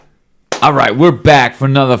All right, we're back for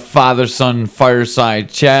another father-son fireside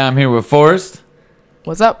chat. I'm here with Forrest.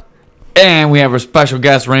 What's up? And we have our special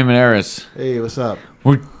guest, Raymond Harris. Hey, what's up?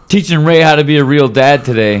 We're teaching Ray how to be a real dad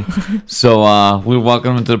today. So we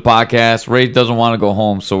welcome him to the podcast. Ray doesn't want to go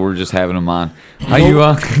home, so we're just having him on. How you?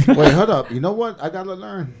 Wait, hold up. You know what? I got to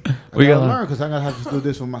learn. I got to learn because I got to have to do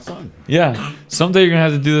this with my son. Yeah. Someday you're going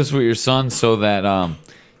to have to do this with your son so that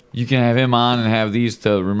you can have him on and have these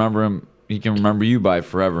to remember him. He can remember you by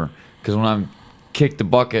forever. Because when I'm kicked the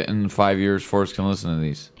bucket in 5 years, Forrest can listen to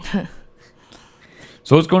these.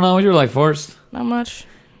 So what's going on with your life, Forrest? Not much.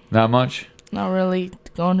 Not much? Not really.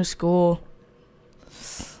 Going to school.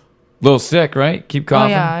 Little sick, right? Keep coughing?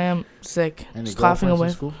 Oh, yeah, I am sick. Any Just coughing girlfriends away.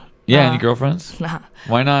 in school? Yeah, Nah. any girlfriends? Nah.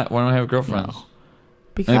 Why not? Why don't I have girlfriends? No.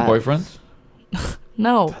 Because Any boyfriends?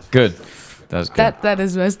 No. Good. That's good. That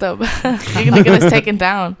is messed up. You're gonna get us taken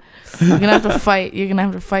down. You're gonna have to fight. You're gonna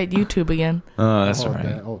have to fight YouTube again. That's oh, all right.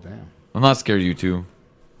 Damn. I'm not scared of YouTube.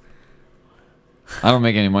 I don't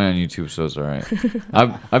make any money on YouTube, so it's all right.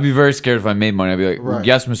 I'd be very scared if I made money. I'd be like, Right.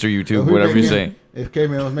 yes, Mr. YouTube, If we whatever you making- say. If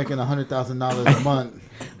K-Man was making $100,000 a month,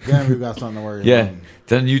 then we got something to worry Yeah. about.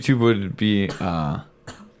 Then YouTube would be, are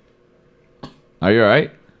you all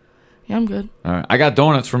right? Yeah, I'm good. All right. I got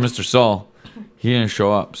donuts for Mr. Saul. He didn't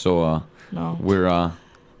show up, so No. we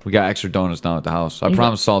got extra donuts now at the house. I You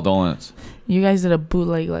promised Saul donuts. You guys did a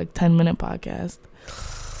bootleg 10-minute podcast.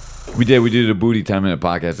 We did. We did a booty 10-minute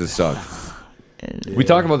podcast. It sucked. We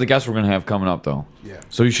talked about the guests we're gonna have coming up though. Yeah.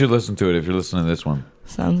 So you should listen to it if you're listening to this one.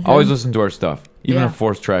 Sounds good. Always listen to our stuff, even Yeah. if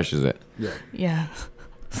Forrest trashes it. Yeah. Yeah.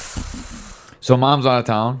 So mom's out of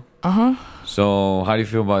town. Uh-huh. So how do you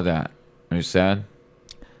feel about that? Are you sad?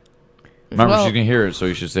 Remember, Well- she's gonna hear it, so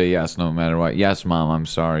you should say yes no matter what. Yes, Mom, I'm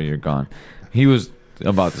sorry you're gone. He was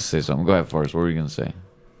about to say something. Go ahead, Forrest. What were you gonna say?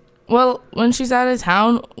 Well, when she's out of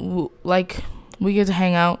town, we get to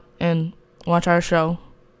hang out and watch our show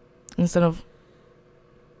instead of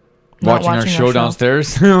not Watching our show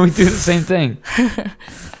downstairs. We do the same thing.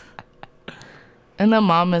 And then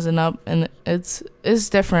mom isn't up, and it's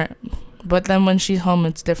different. But then when she's home,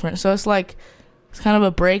 it's different. So it's kind of a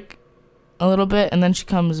break, a little bit, and then she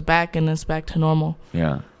comes back, and it's back to normal.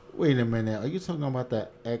 Yeah. Wait a minute. Are you talking about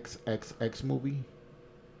that XXX movie?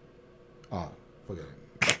 Oh, forget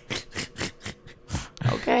it.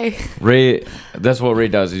 Okay. Ray, that's what Ray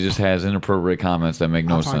does. He just has inappropriate comments that make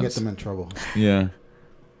no I'm trying to get sense. them in trouble. Yeah.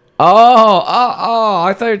 Oh!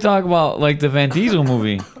 I thought you were talking about like the Van Diesel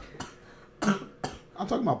movie. I'm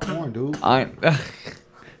talking about porn, dude.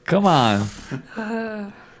 Come on.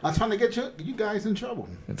 I'm trying to get you guys in trouble.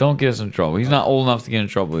 Don't get us in trouble. He's not old enough to get in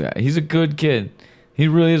trouble yet. He's a good kid. He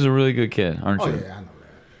really is a really good kid, aren't Oh, you? yeah, I know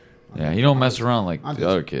that. Yeah, you don't mess around like I'm the just-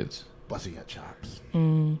 other kids. Busting your chops.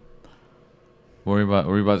 What were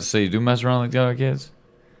you about to say? You do mess around like the other kids?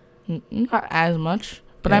 Not as much,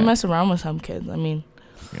 but I Yeah. mess around with some kids. I mean,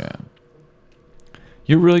 Yeah.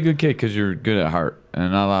 You're a really good kid because you're good at heart.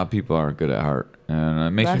 And not a lot of people are good at heart. And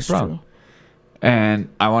it makes that's me proud. true. And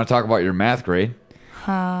I want to talk about your math grade.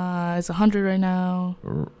 It's 100 right now.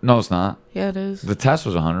 No, it's not. Yeah, it is. The test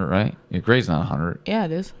was 100, right? Your grade's not 100. Yeah,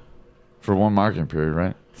 it is. For one marking period,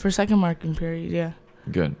 right? For second marking period, yeah.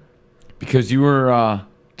 Good. Because you were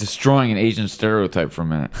destroying an Asian stereotype for a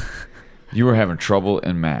minute. You were having trouble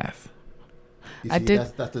in math. You I see,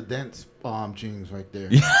 did- That's the dense jeans right there.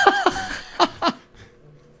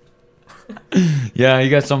 Yeah, you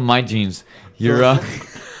got some of my genes. You're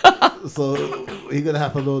So you're gonna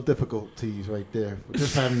have a little difficulties right there for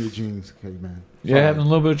just having your jeans, okay, man. you're having a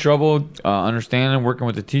little bit of trouble understanding, working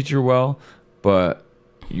with the teacher well, but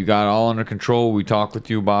you got it all under control. We talked with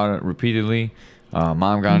you about it repeatedly.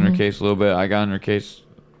 Mom got in her case a little bit. I got in her case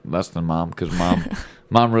less than mom because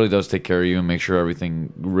mom really does take care of you and make sure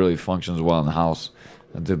everything really functions well in the house.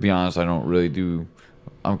 And to be honest, I don't really do.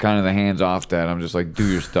 I'm kind of the hands-off dad. I'm just like, do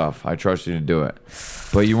your stuff. I trust you to do it.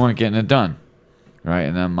 But you weren't getting it done, right?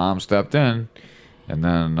 And then mom stepped in, and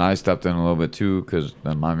then I stepped in a little bit too because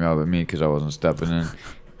then mom yelled at me because I wasn't stepping in,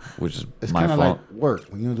 which is It's my kind of fault. like work.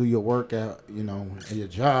 When you do your work at your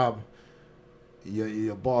job,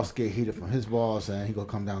 your boss get heated from his boss, and he gonna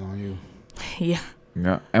come down on you. Yeah.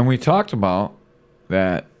 Yeah, and we talked about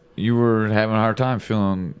that you were having a hard time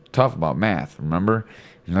feeling tough about math, remember?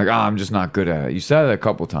 You're like, I'm just not good at it. You said it a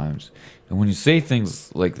couple times. And when you say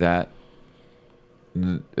things like that,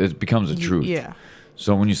 it becomes a truth. Yeah.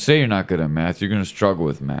 So when you say you're not good at math, you're going to struggle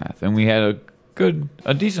with math. And we had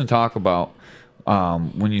a decent talk about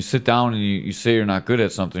when you sit down and you say you're not good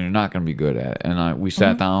at something, you're not going to be good at it. And we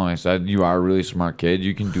sat down and I said, you are a really smart kid.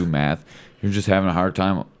 You can do math. You're just having a hard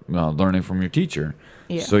time learning from your teacher.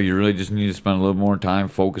 Yeah. So you really just need to spend a little more time,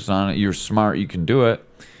 focus on it. You're smart. You can do it.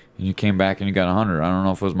 and you came back and you got 100. I don't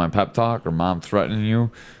know if it was my pep talk or mom threatening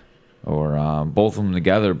you or both of them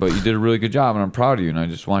together, but you did a really good job, and I'm proud of you, and I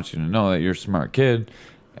just want you to know that you're a smart kid,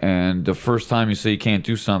 and the first time you say you can't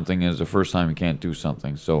do something is the first time you can't do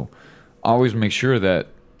something. So always make sure that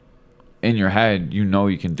in your head you know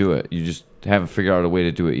you can do it. You just haven't figured out a way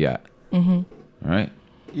to do it yet. All right?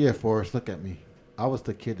 Yeah, Forrest, look at me. I was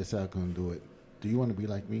the kid that said I couldn't do it. Do you want to be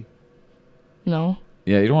like me? No.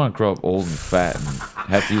 Yeah, you don't want to grow up old and fat and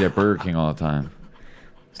have to eat at Burger King all the time.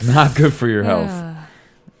 It's not good for your health. Yeah,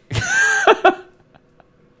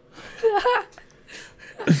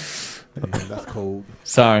 that's cold.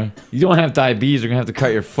 Sorry. You don't have diabetes. You're going to have to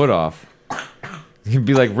cut your foot off. You can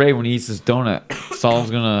be like Ray when he eats his donut.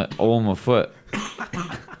 Saul's going to owe him a foot.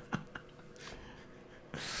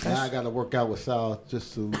 Now I got to work out with Sal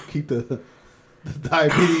just to keep the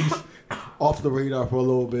diabetes off the radar for a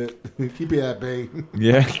little bit. Keep it at bay.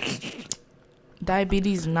 Yeah.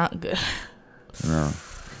 Diabetes not good. No.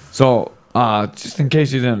 So, just in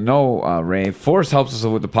case you didn't know, Ray, Forrest helps us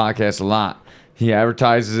with the podcast a lot. He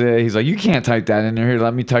advertises it. He's like, you can't type that in there. Here,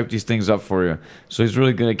 let me type these things up for you. So he's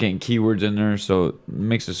really good at getting keywords in there, so it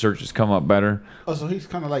makes the searches come up better. Oh, so he's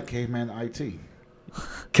kind of like Caveman IT.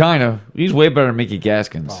 Kind of. He's way better than Mickey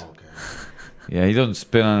Gaskins. Oh, okay. Yeah, he doesn't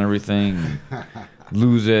spit on everything and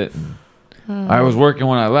lose it. I was working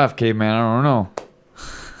when I left, Caveman. I don't know.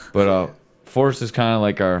 But Forrest is kind of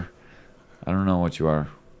like our, I don't know what you are.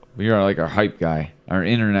 But you're like our hype guy, our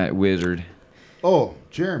internet wizard. Oh,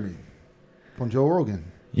 Jeremy from Joe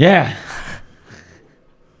Rogan. Yeah.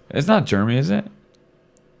 It's not Jeremy, is it?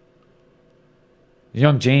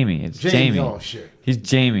 Young Jamie. It's Jamie. Oh, shit. He's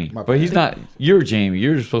Jamie. My But bad. he's not. You're Jamie.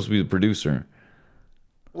 You're supposed to be the producer.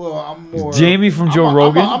 Well, I'm more Jamie from Joe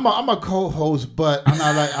Rogan? I'm a co-host, but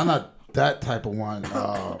I'm not that type of one.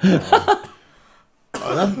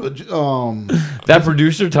 That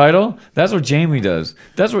producer title? That's what Jamie does.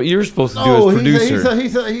 That's what you're supposed to do as producer.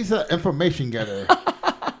 He's an information getter.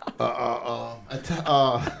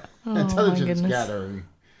 Intelligence goodness. gathering.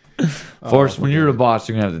 Forrest, when you're the boss,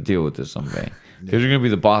 you're going to have to deal with this someday. Because you're going to be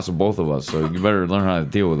the boss of both of us, so you better learn how to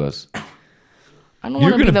deal with us. I don't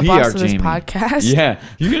want to be the boss of this Jamie. podcast. Yeah,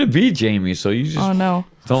 you're going to be Jamie, so you just Oh, no.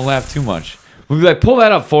 don't laugh too much. We'll be like, pull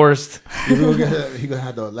that up, Forrest. He gonna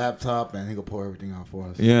have the laptop and he gonna pour everything out for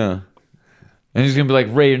us. Yeah. And he's going to be like,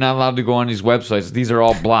 Ray, you're not allowed to go on these websites. These are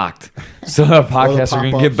all blocked. So our podcasts are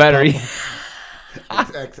going to get better.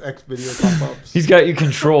 X video pop-ups. He's got you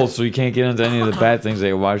controlled, so you can't get into any of the bad things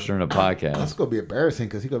they watch during the podcast. That's gonna be embarrassing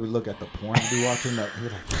because he's gonna be looking at the porn and be watching that.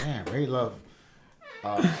 He's like, damn, Ray love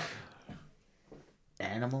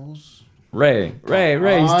animals. Ray, he's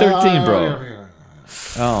 13, bro.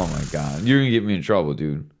 Oh my God, you're gonna get me in trouble,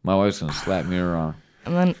 dude. My wife's gonna slap me around.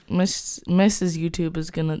 And then Mrs. YouTube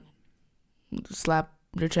is going to slap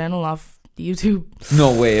your channel off YouTube.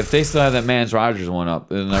 No way. If they still have that Mans Rogers one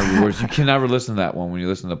up, in other words, you can never listen to that one when you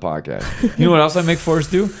listen to the podcast. You know what else I make Forrest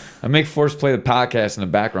do? I make Forrest play the podcast in the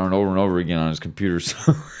background over and over again on his computer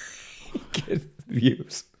so he gets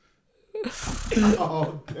views.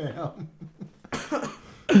 Oh damn.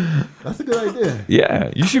 That's a good idea.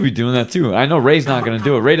 Yeah, you should be doing that too. I know Ray's not gonna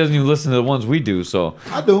do it. Ray doesn't even listen to the ones we do, so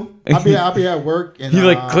I do. I'll be at work and he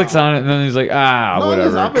like clicks on it and then he's like,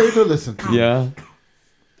 whatever. I'm ready to listen. Yeah.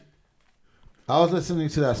 I was listening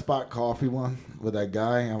to that Spot Coffee one with that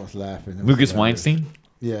guy. I was laughing. It was Lucas hilarious. Weinstein?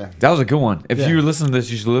 Yeah. That was a good one. If Yeah. you were listening to this,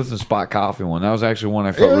 you should listen to Spot Coffee one. That was actually one I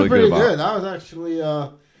It felt was really pretty good about. good. I was actually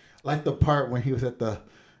like the part when he was at the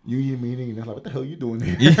union meeting and they're like, what the hell are you doing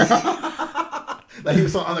here? Like he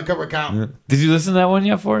was on undercover cop. Did you listen to that one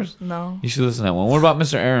yet, Forrest? No. You should listen to that one. What about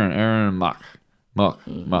Mr. Aaron Mack? Mack.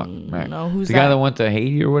 No, who's the that? guy that went to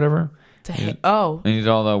Haiti or whatever? Oh. And he did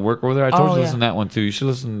all the work over there. I told you to yeah. listen to that one too. You should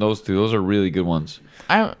listen to those two. Those are really good ones.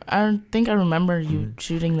 I think I remember you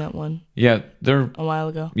shooting that one Yeah, they're a while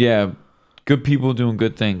ago. good people doing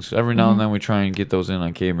good things. Every now and then we try and get those in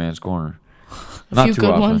on Caveman's Corner. A few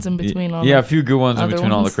good ones in between all a few good ones in other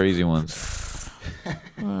between all the ones. crazy ones.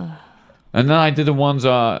 And then I did the ones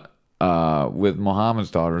with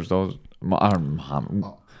Muhammad's daughters. Those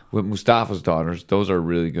with Mustafa's daughters. Those are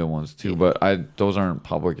really good ones too. But those aren't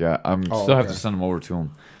public yet. I still have to send them over to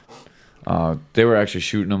them. They were actually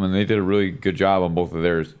shooting them, and they did a really good job on both of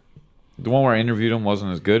theirs. The one where I interviewed them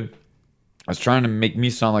wasn't as good. I was trying to make me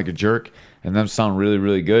sound like a jerk and them sound really,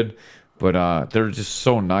 really good, but they're just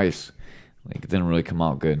so nice. Like, it didn't really come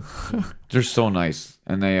out good. They're so nice.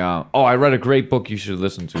 And they, I read a great book you should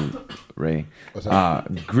listen to, Ray. What's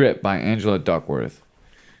that? Grit by Angela Duckworth.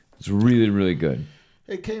 It's really, really good.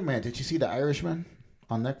 Hey, K-Man, did you see The Irishman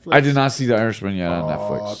on Netflix? I did not see The Irishman yet on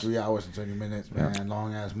Netflix. 3 hours and 20 minutes, man.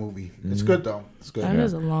 Long ass movie. It's good though. It's good. That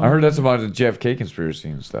is a long. I heard that's about the JFK conspiracy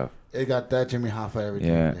and stuff. It got that Jimmy Hoffa everything.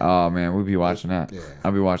 Yeah. Oh man, we'll be watching that. Yeah.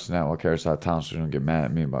 I'll be watching that while Carousel Townsend's gonna get mad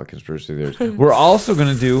at me about conspiracy theories. We're also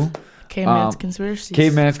gonna do Caveman's conspiracies.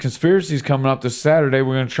 Caveman's Conspiracies coming up this Saturday.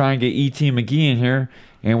 We're gonna try and get E.T. McGee in here,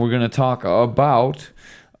 and we're gonna talk about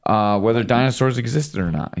whether dinosaurs existed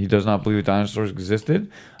or not. He does not believe dinosaurs existed.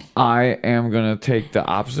 I am gonna take the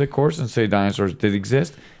opposite course and say dinosaurs did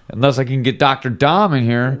exist, unless I can get Dr. Dom in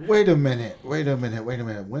here. Wait a minute.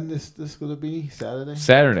 When this gonna be? Saturday?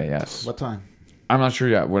 Saturday, yes. What time? I'm not sure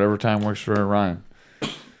yet. Whatever time works for Ryan.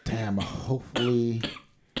 Damn, hopefully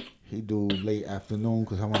he do late afternoon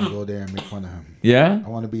because I want to go there and make fun of him. Yeah? I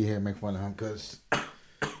want to be here and make fun of him because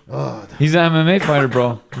He's an MMA fighter,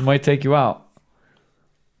 bro. He might take you out.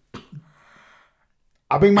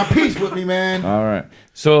 I bring my peace with me, man. All right.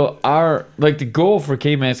 So the goal for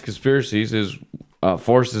Caveman's Conspiracies is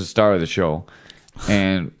Forrest is the star of the show,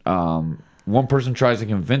 and one person tries to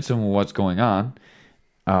convince him of what's going on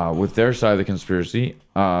with their side of the conspiracy.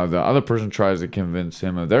 The other person tries to convince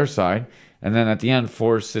him of their side, and then at the end,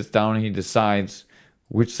 Forrest sits down and he decides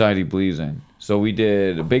which side he believes in. So we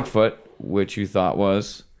did a Bigfoot, which you thought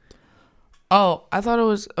was. Oh, I thought it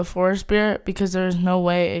was a forest spirit because there's no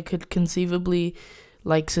way it could conceivably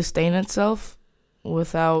sustain itself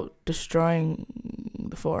without destroying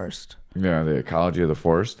the forest. Yeah, the ecology of the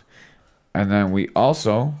forest. And then we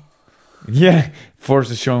also,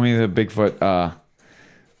 Forrest is showing me the Bigfoot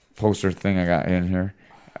poster thing I got in here.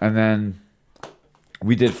 And then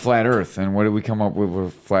we did Flat Earth. And what did we come up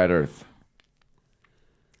with Flat Earth?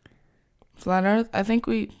 Flat Earth? I think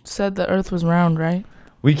we said the Earth was round, right?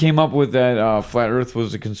 We came up with that Flat Earth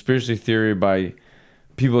was a conspiracy theory by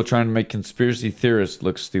people trying to make conspiracy theorists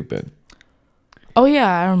look stupid. Oh yeah,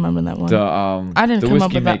 I remember that one. I didn't come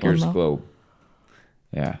up with that one, though. Globe.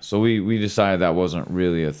 Yeah, so we decided that wasn't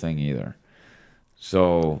really a thing either.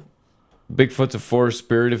 So Bigfoot's a forest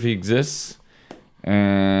spirit if he exists,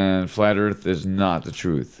 and Flat Earth is not the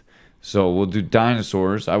truth. So we'll do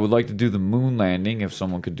dinosaurs. I would like to do the moon landing if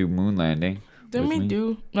someone could do moon landing. Didn't we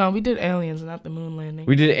do? No, we did aliens, not the moon landing.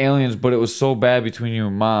 We did aliens, but it was so bad between you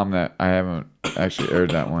and Mom that I haven't actually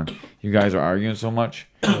aired that one. You guys are arguing so much.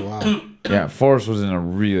 Oh, wow. Yeah, Forrest was in a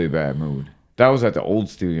really bad mood. That was at the old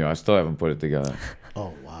studio. I still haven't put it together.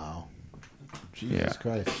 Oh, wow. Jesus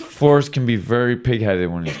Christ. Forrest can be very pig-headed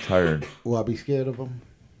when he's tired. Will I be scared of him?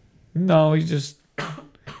 No, he just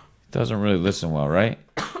doesn't really listen well, right?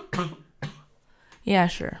 Yeah,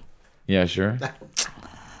 sure. Yeah, sure.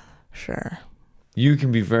 Sure. You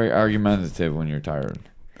can be very argumentative when you're tired.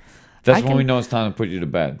 That's when we know it's time to put you to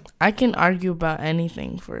bed. I can argue about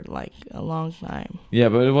anything for a long time. Yeah,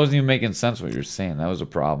 but it wasn't even making sense what you're saying. That was a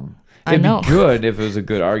problem. I know. It'd be good if it was a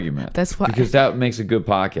good argument. That's why. Because that makes a good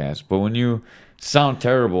podcast. But when you sound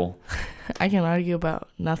terrible. I can argue about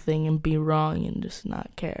nothing and be wrong and just not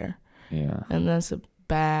care. Yeah. And that's a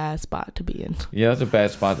bad spot to be in. Yeah, that's a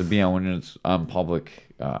bad spot to be on when it's on public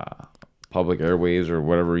airwaves or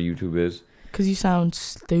whatever YouTube is. Because you sound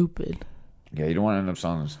stupid. Yeah, you don't want to end up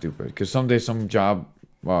sounding stupid. Because someday some job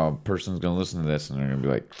person's going to listen to this and they're going to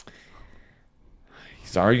be like,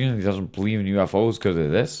 he's arguing he doesn't believe in UFOs because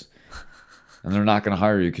of this. And they're not going to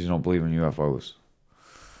hire you because you don't believe in UFOs.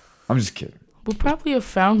 I'm just kidding. We'll probably have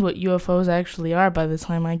found what UFOs actually are by the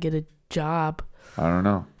time I get a job. I don't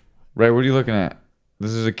know. Ray, what are you looking at?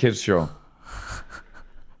 This is a kid's show.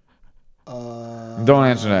 Don't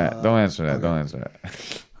answer that. Don't answer that. Okay. Don't answer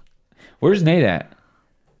that. Where's Nate at?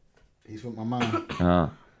 He's with my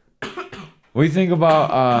mom. What do you think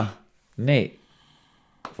about Nate?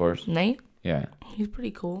 Forrest? Nate? Yeah. He's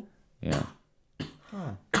pretty cool. Yeah.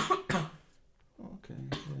 Huh. Okay.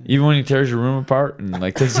 Yeah. Even when he tears your room apart and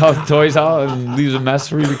takes all the toys out and leaves a mess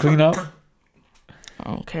for you to clean up? I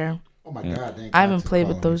don't care. Oh my God. I haven't played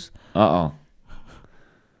with those. Uh-oh.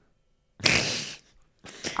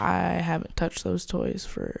 I haven't touched those toys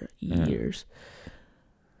for years.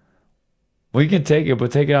 Well, you can take it,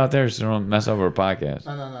 but take it out there so don't mess up our podcast.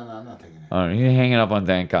 No, I'm not taking it. All right, you can hang it up on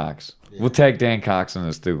Dan Cox. Yeah. We'll tag Dan Cox in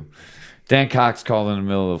this too. Dan Cox called in the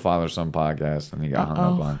middle of the Father-Son podcast, and he got hung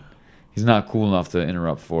up on. He's not cool enough to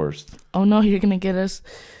interrupt Forrest. Oh, no, you're going to get us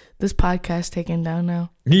this podcast taken down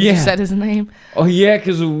now. Yeah. You said his name. Oh, yeah,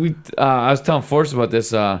 because I was telling Forrest about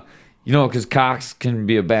this, because Cox can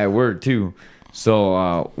be a bad word too.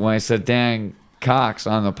 So when I said Dan Cox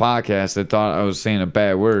on the podcast, they thought I was saying a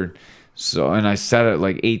bad word. So, and I said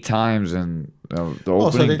it 8 times in the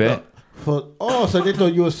opening bit. So they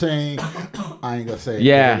thought you were saying, I ain't gonna say it.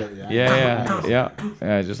 Yeah,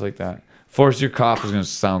 just like that. Forrest, your cough is gonna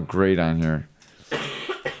sound great on here.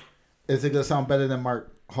 Is it gonna sound better than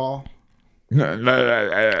Mark Hall? I'm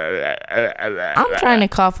trying to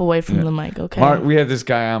cough away from the mic, okay? We had this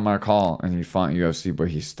guy on Mark Hall, and he fought UFC, but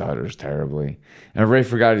he stutters terribly. And Ray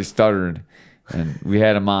forgot he stuttered, and we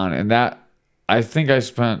had him on. And that, I think I had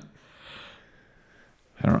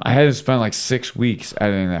to spend like 6 weeks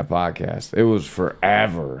editing that podcast. It was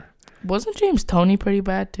forever. Wasn't James Toney pretty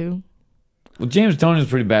bad too? Well, James Toney was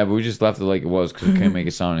pretty bad, but we just left it like it was because we couldn't make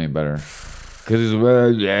it sound any better. Because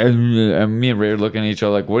me and Ray are looking at each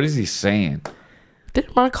other like, what is he saying?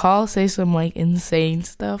 Did Mark Hall say some like insane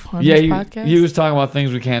stuff on his podcast? He was talking about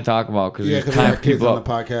things we can't talk about because he's tying people up. On the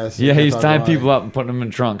podcast, so he's tying people up and putting them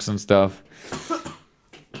in trunks and stuff.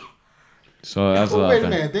 So that's wait a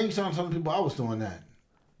minute. Then you saw some people I was doing that.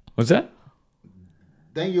 What's that?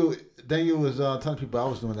 Then you was telling people I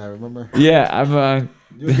was doing that. Remember? Yeah, I'm.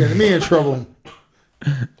 You're getting me in trouble.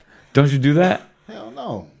 Don't you do that? Hell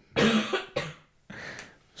no.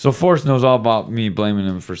 So Forrest knows all about me blaming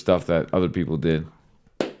him for stuff that other people did.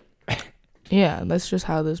 Yeah, that's just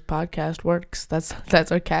how this podcast works. That's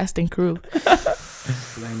our casting crew.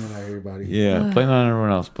 Blaming on everybody. Yeah, blame it on everyone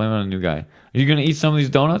else. Blame it on a new guy. Are you gonna eat some of these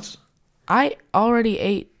donuts? I already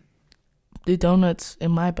ate the donuts in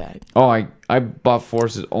my bag. Oh, I bought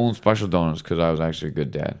Forrest's own special donuts because I was actually a good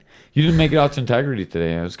dad. You didn't make it out to Integrity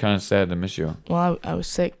today. I was kind of sad to miss you. Well, I was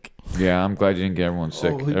sick. Yeah, I'm glad you didn't get everyone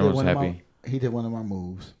sick. Everyone's happy. He did one of my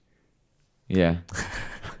moves. Yeah.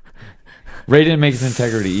 Ray didn't make it to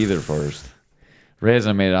Integrity either first. Ray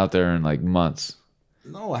hasn't made it out there in like months.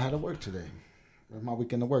 No, I had to work today. It's my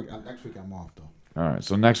weekend to work. Next week I'm off though. All right,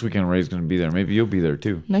 so next weekend Ray's going to be there. Maybe you'll be there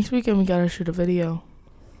too. Next weekend we got to shoot a video.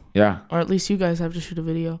 Yeah. Or at least you guys have to shoot a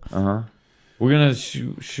video. Uh-huh. We're going to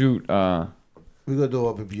shoot we're going to do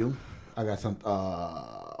a review. I got some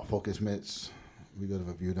Focus mitts. We're going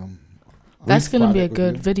to review them. That's going to be a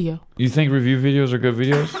good video. You think review videos are good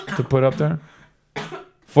videos to put up there?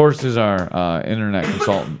 Forrest is our internet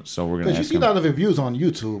consultant, so we're going to ask him. Because you see a lot of reviews on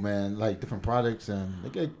YouTube, man, like different products, and they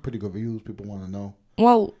get pretty good reviews. People want to know.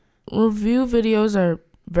 Well, review videos are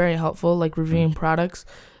very helpful, like reviewing products.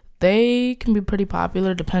 They can be pretty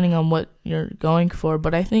popular depending on what you're going for,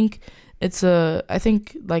 but I think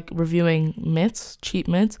like reviewing mitts, cheap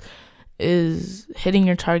mitts, is hitting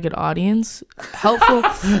your target audience,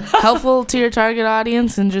 helpful to your target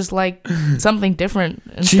audience, and just like something different.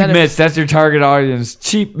 Cheap mitts, that's your target audience.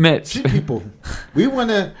 Cheap mitts. Cheap people. We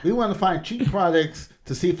wanna find cheap products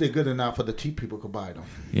to see if they're good enough for the cheap people to buy them.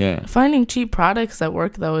 Yeah. Finding cheap products that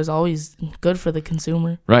work though is always good for the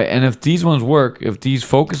consumer. Right, and if these ones work, if these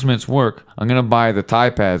Focus mitts work, I'm gonna buy the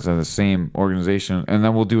Thigh pads of the same organization, and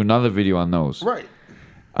then we'll do another video on those. Right.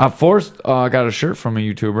 Forrest got a shirt from a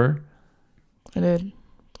YouTuber. I did.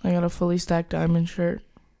 I got a fully stacked diamond shirt.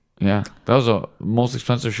 Yeah, that was the most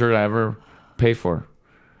expensive shirt I ever paid for.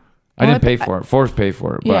 I didn't pay for it. Forrest paid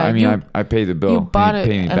for it, but yeah, I mean, I paid the bill. You bought it,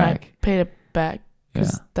 paid me and back. I paid it back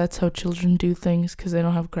because that's how children do things because they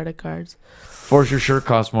don't have credit cards. Forrest, your shirt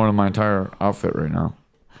costs more than my entire outfit right now.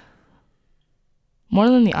 More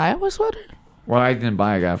than the Iowa sweater? Well, I didn't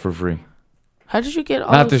buy it. I got it for free. How did you get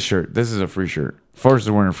all Not this shirt. This is a free shirt. Forrest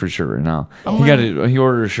is wearing a free shirt right now. He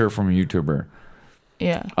ordered a shirt from a YouTuber.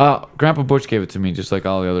 Yeah. Grandpa Butch gave it to me, just like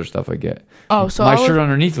all the other stuff I get. Oh, so my shirt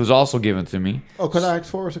underneath was also given to me. Oh, could I ask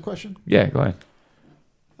Forrest a question? Yeah, go ahead.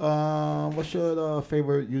 What's your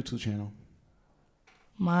favorite YouTube channel?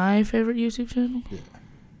 My favorite YouTube channel? Yeah.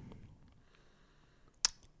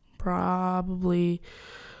 Probably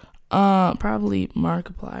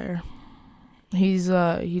Markiplier. He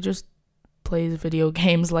just plays video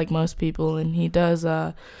games like most people, and he does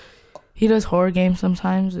horror games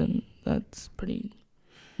sometimes, and that's pretty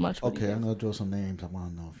much. Okay, I'm gonna draw some names. I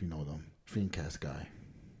want to know if you know them. Dreamcast guy.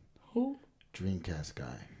 Who? Dreamcast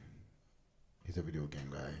guy. He's a video game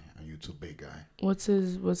guy on YouTube. Big guy. What's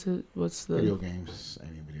the video games?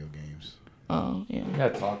 Any video games? Oh yeah. You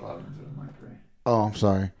gotta talk louder into the mic, right? Oh, I'm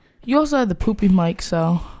sorry. You also had the poopy mic,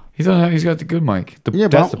 so. He's got the good mic.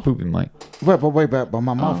 That's the poopy mic. Wait, but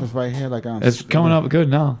my mouth is right here. Like it's coming up good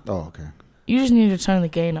now. Oh, okay. You just need to turn the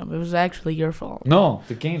gain up. It was actually your fault. No,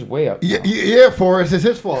 the gain's way up. Yeah, Forrest, it's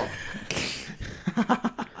his fault.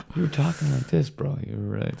 You were talking like this, bro. You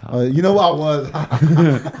were really talking. You know what I was.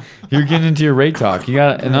 You're getting into your Ray talk. You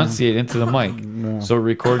gotta enunciate into the mic so it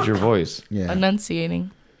records your voice. Yeah.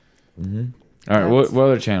 Enunciating. Mm-hmm. All right. What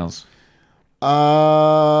other channels?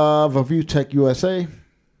 Review Tech USA.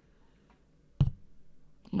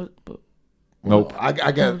 Nope. I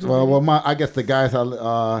guess. I guess the guys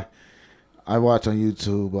I watch on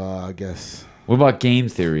YouTube. I guess. What about Game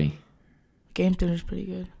Theory? Game Theory is pretty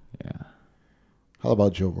good. Yeah. How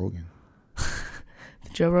about Joe Rogan? The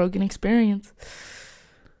Joe Rogan Experience.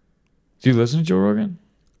 Do you listen to Joe Rogan?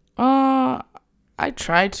 I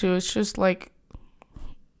try to. It's just like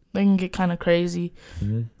they can get kind of crazy.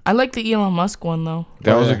 Mm-hmm. I like the Elon Musk one though.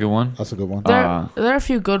 That was a good one. That's a good one. There are a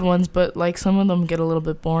few good ones, but like some of them get a little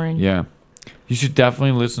bit boring. Yeah. You should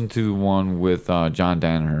definitely listen to one with John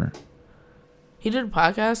Danaher. He did a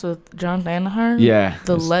podcast with John Danaher. Yeah.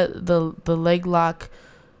 The leg lock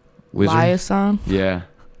Wizard. liaison. Yeah,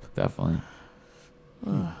 definitely.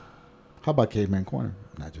 How about Caveman Corner?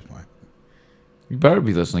 Not just mine. You better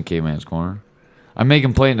be listening to Caveman's Corner. I make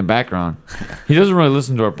him play it in the background. He doesn't really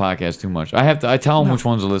listen to our podcast too much. I tell him which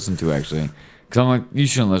ones to listen to, actually. Because I'm like, you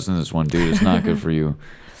shouldn't listen to this one, dude. It's not good for you.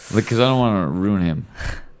 Because I don't want to ruin him.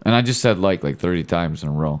 And I just said like 30 times in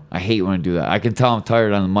a row. I hate when I do that. I can tell I'm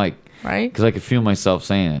tired on the mic. Right? Because I can feel myself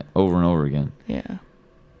saying it over and over again. Yeah.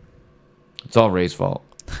 It's all Ray's fault.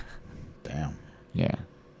 Damn. Yeah.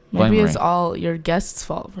 Maybe Blame it's Ray. all your guest's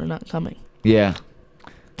fault for not coming. Yeah.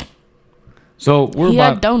 So He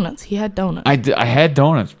had donuts. He had donuts. I had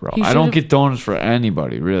donuts, bro. He I don't should've- get donuts for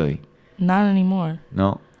anybody, really. Not anymore.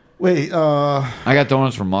 No. Wait, I got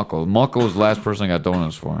donuts from Muckle. Muckle was the last person I got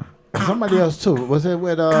donuts for. somebody else too. Was it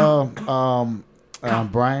with Brian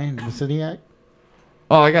Vasiniak?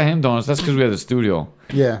 Oh, I got him donuts. That's because we had the studio.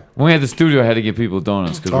 Yeah. When we had the studio, I had to give people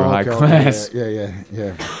donuts because we're high okay, class.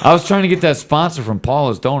 Yeah. I was trying to get that sponsor from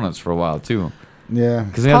Paula's Donuts for a while, too. Yeah.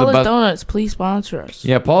 Because they have the Paula's best. Donuts, please sponsor us.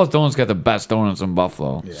 Yeah, Paula's Donuts got the best donuts in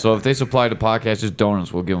Buffalo. Yeah. So if they supply the podcast just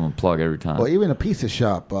donuts, we'll give them a plug every time. Well, even a pizza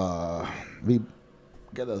shop, we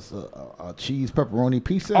get us a cheese pepperoni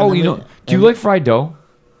pizza. Oh, and you then know, do you like fried dough?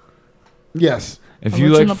 Yes. If you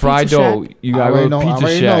like Original fried Pizza dough, Shack? you I gotta already go know. to I Pizza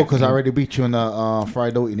already Shack. know because I already beat you in the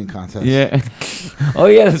fried dough eating contest. Yeah. Oh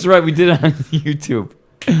yeah, that's right. We did it on YouTube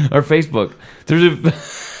or Facebook.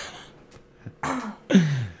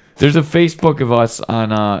 There's a Facebook of us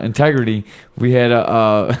on Integrity. We had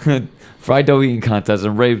a fried dough eating contest,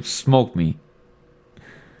 and Ray smoked me.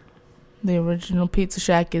 The original Pizza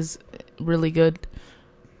Shack is really good.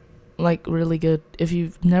 Like, really good. If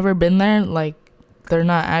you've never been there, like, they're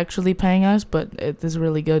not actually paying us, but it is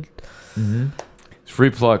really good. Mm-hmm. It's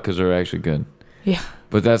free plug because they're actually good. Yeah.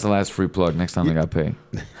 But that's the last free plug. Next time they got to pay.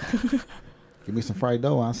 Give me some fried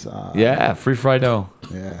dough. Yeah, free fried dough.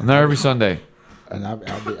 Yeah. I'm there every Sunday. And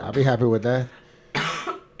I'll be happy with that.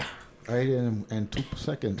 Right in 2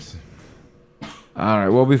 seconds. All right.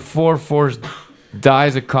 Well, before Forrest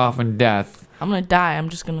dies a coffin death, I'm going to die. I'm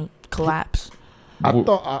just going to collapse. I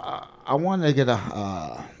thought I wanted to get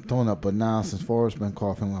a donut, but now since Forrest's been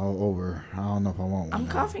coughing all over, I don't know if I want one. I'm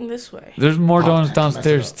now. coughing this way. there's more Oh, donuts mess it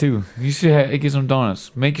downstairs up. too. You should get some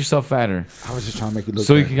donuts. Make yourself fatter. I was just trying to make it look.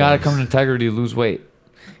 So you better, gotta guys. come to Integrity to lose weight.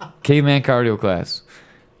 Caveman cardio class.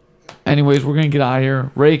 Anyways, we're gonna get out of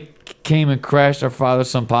here. Ray came and crashed our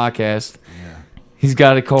father-son podcast. Yeah. He's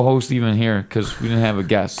got a co-host even here because we didn't have a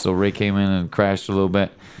guest. So Ray came in and crashed a little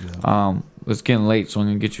bit. Yeah. It's getting late, so I'm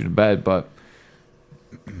gonna get you to bed. But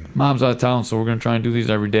Mom's out of town, so we're gonna try and do these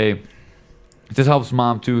every day. This helps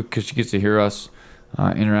Mom too because she gets to hear us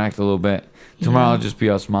interact a little bit. Tomorrow Yeah. it'll just be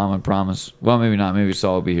us, Mom. I promise. Well, maybe not. Maybe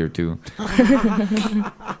Saul will be here too.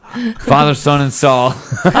 Father, Son, and Saul.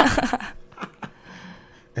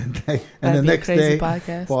 And That'd the be a next crazy day,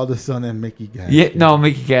 podcast. Father, Son, and Mickey Gass. Yeah, no,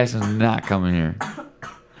 Mickey Cass is not coming here.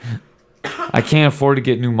 I can't afford to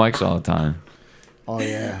get new mics all the time. Oh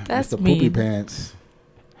yeah. That's Mr. Poopy mean. Pants.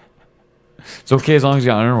 It's okay as long as you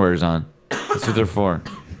got underwears on. That's what they're for.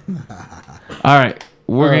 All right,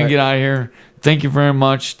 we're All gonna right. get out of here. Thank you very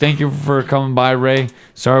much. Thank you for coming by, Ray.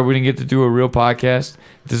 Sorry we didn't get to do a real podcast.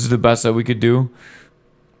 This is the best that we could do.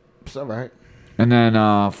 It's all right. And then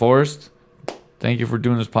Forrest, thank you for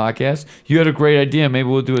doing this podcast. You had a great idea. Maybe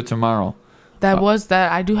we'll do it tomorrow. That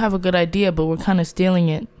I do have a good idea, but we're kind of stealing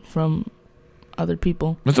it from other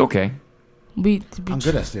people. It's okay. We I'm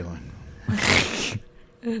good at stealing.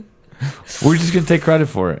 We're just gonna take credit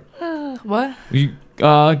for it. What? You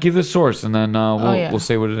give the source, and then we'll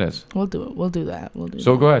say what it is. We'll do it. We'll do that. We'll do.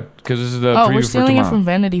 So that. go ahead, because this is the Oh, preview we're for stealing it tomorrow. from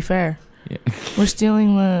Vanity Fair. Yeah. We're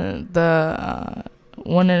stealing the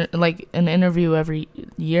one like an interview every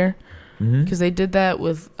year Mhm. because they did that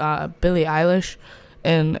with Billie Eilish,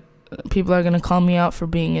 and people are gonna call me out for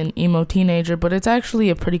being an emo teenager, but it's actually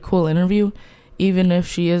a pretty cool interview, even if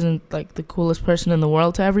she isn't like the coolest person in the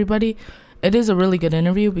world to everybody. It is a really good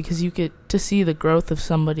interview because you get to see the growth of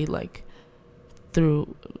somebody like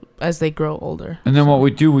through as they grow older. And then what we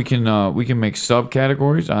do, we can make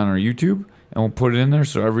subcategories on our YouTube, and we'll put it in there.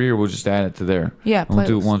 So every year we'll just add it to there. Yeah, And we'll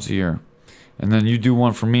do it playlist. once a year. And then you do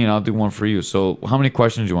one for me, and I'll do one for you. So how many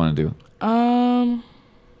questions do you want to do?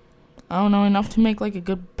 I don't know, enough to make like a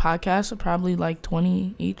good podcast, so probably like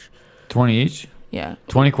 20 each. 20 each? Yeah.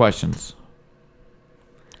 20 questions.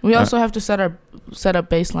 We also have to set up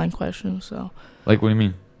baseline questions. So. Like, what do you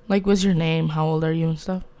mean? Like, what's your name? How old are you and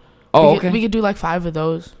stuff? Oh, okay. We could do like 5 of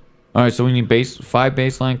those. All right, so we need 5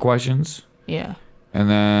 baseline questions. Yeah. And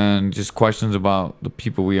then just questions about the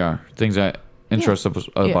people we are, things that interest us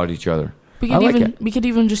about each other. We could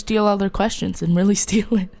even just steal all their questions and really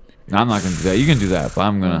steal it. I'm not gonna do that. You can do that, but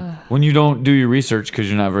I'm gonna. When you don't do your research because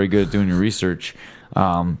you're not very good at doing your research,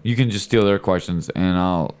 you can just steal their questions and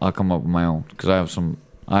I'll come up with my own because I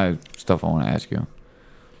have stuff I want to ask you.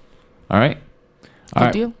 All right.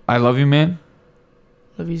 Good deal. I love you, man.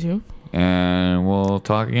 Love you too. And we'll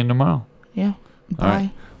talk again tomorrow. Yeah. Bye. All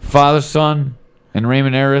right. Father, Son, and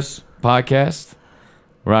Raymond Harris podcast.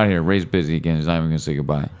 We're out here. Ray's busy again. He's not even gonna say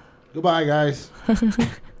goodbye. Goodbye, guys.